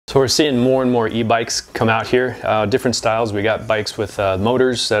So we're seeing more and more e-bikes come out here, different styles. We got bikes with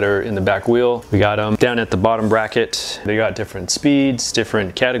motors that are in the back wheel. We got them down at the bottom bracket. They got different speeds,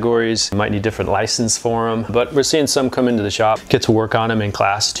 different categories. You might need different license for them, but we're seeing some come into the shop, get to work on them in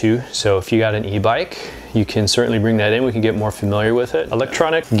class too. So if you got an e-bike, you can certainly bring that in. We can get more familiar with it.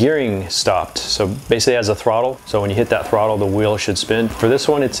 Electronic gearing stopped. So basically it has a throttle. So when you hit that throttle, the wheel should spin. For this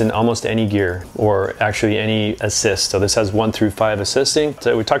one, it's in almost any gear or actually any assist. So this has 1 through 5 assisting.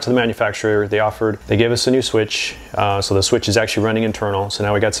 So we talked to the manufacturer. They gave us a new switch. So the switch is actually running internal. So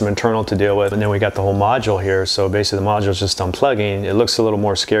now we got some internal to deal with. And then we got the whole module here. So basically the module is just unplugging. It looks a little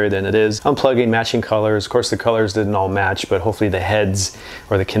more scary than it is. Unplugging, matching colors. Of course, the colors didn't all match, but hopefully the heads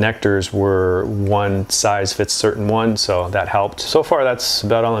or the connectors were one size fits certain one, so that helped. So far, that's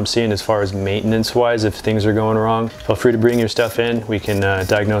about all I'm seeing as far as maintenance wise. If things are going wrong, feel free to bring your stuff in. We can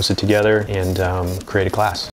diagnose it together and create a class.